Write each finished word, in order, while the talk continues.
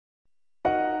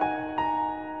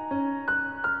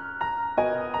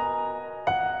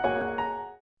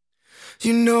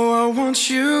You know I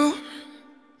want you.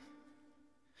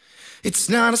 It's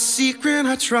not a secret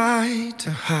I try to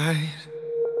hide.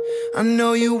 I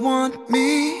know you want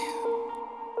me,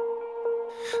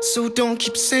 so don't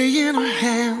keep saying our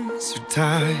hands are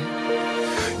tied.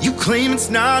 You claim it's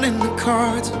not in the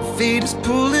cards, fate is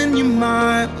pulling you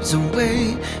miles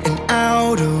away and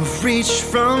out of reach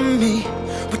from me.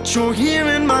 But you're here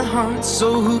in my heart,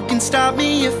 so who can stop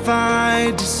me if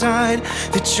I decide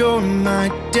that you're my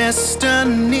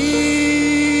destiny?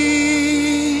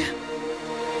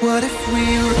 What if we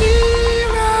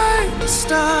rewrite the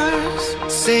stars?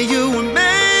 Say you were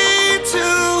made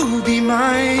to be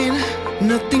mine.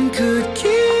 Nothing could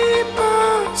keep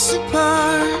us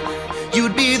apart.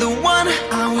 You'd be the one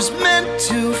I was meant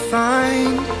to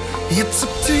find. It's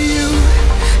up to you,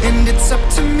 and it's up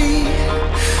to me.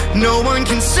 No one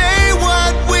can say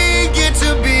what we get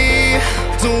to be.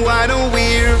 So why don't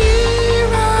we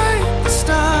rewrite the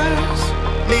stars?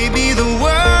 Maybe the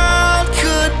world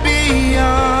could be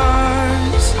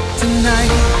ours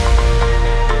tonight.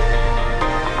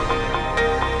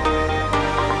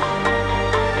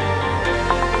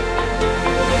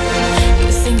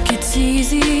 You think it's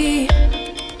easy.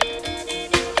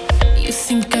 You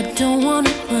think I don't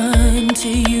wanna run to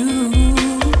you,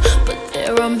 but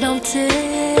there are mountains,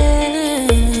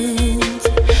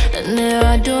 and there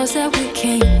are doors that we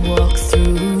can't walk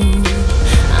through.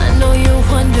 I know you're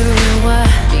wondering why,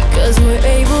 because we're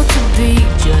able to be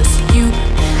just you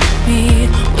and me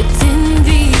within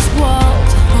these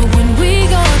walls. But when we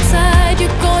go outside,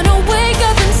 you're gonna wake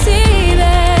up and see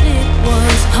that it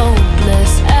was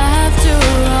hopeless after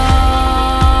all.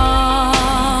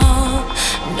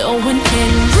 No one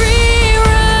can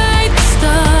rewrite the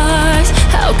stars.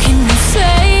 How can you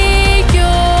say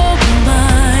you're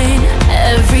mine?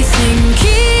 Everything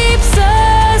keeps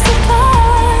us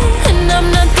apart, and I'm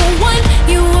not the one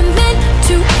you were meant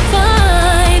to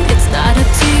find. It's not up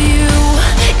to you,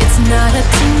 it's not up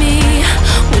to me.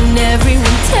 When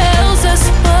everyone tells us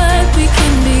what we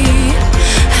can be,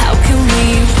 how can we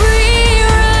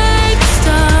rewrite the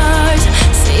stars?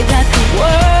 Say that the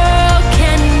world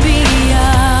can be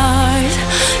ours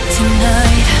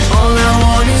tonight. All I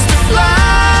want is to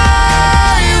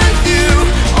fly with you.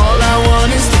 All I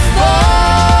want is to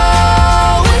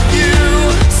fall with you.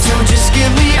 So just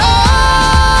give me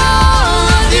all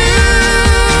of you.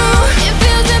 It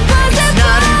feels impossible. It's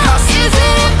not impossible. Is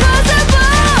it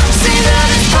impossible? Say that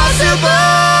it's possible.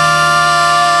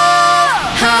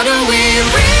 How do we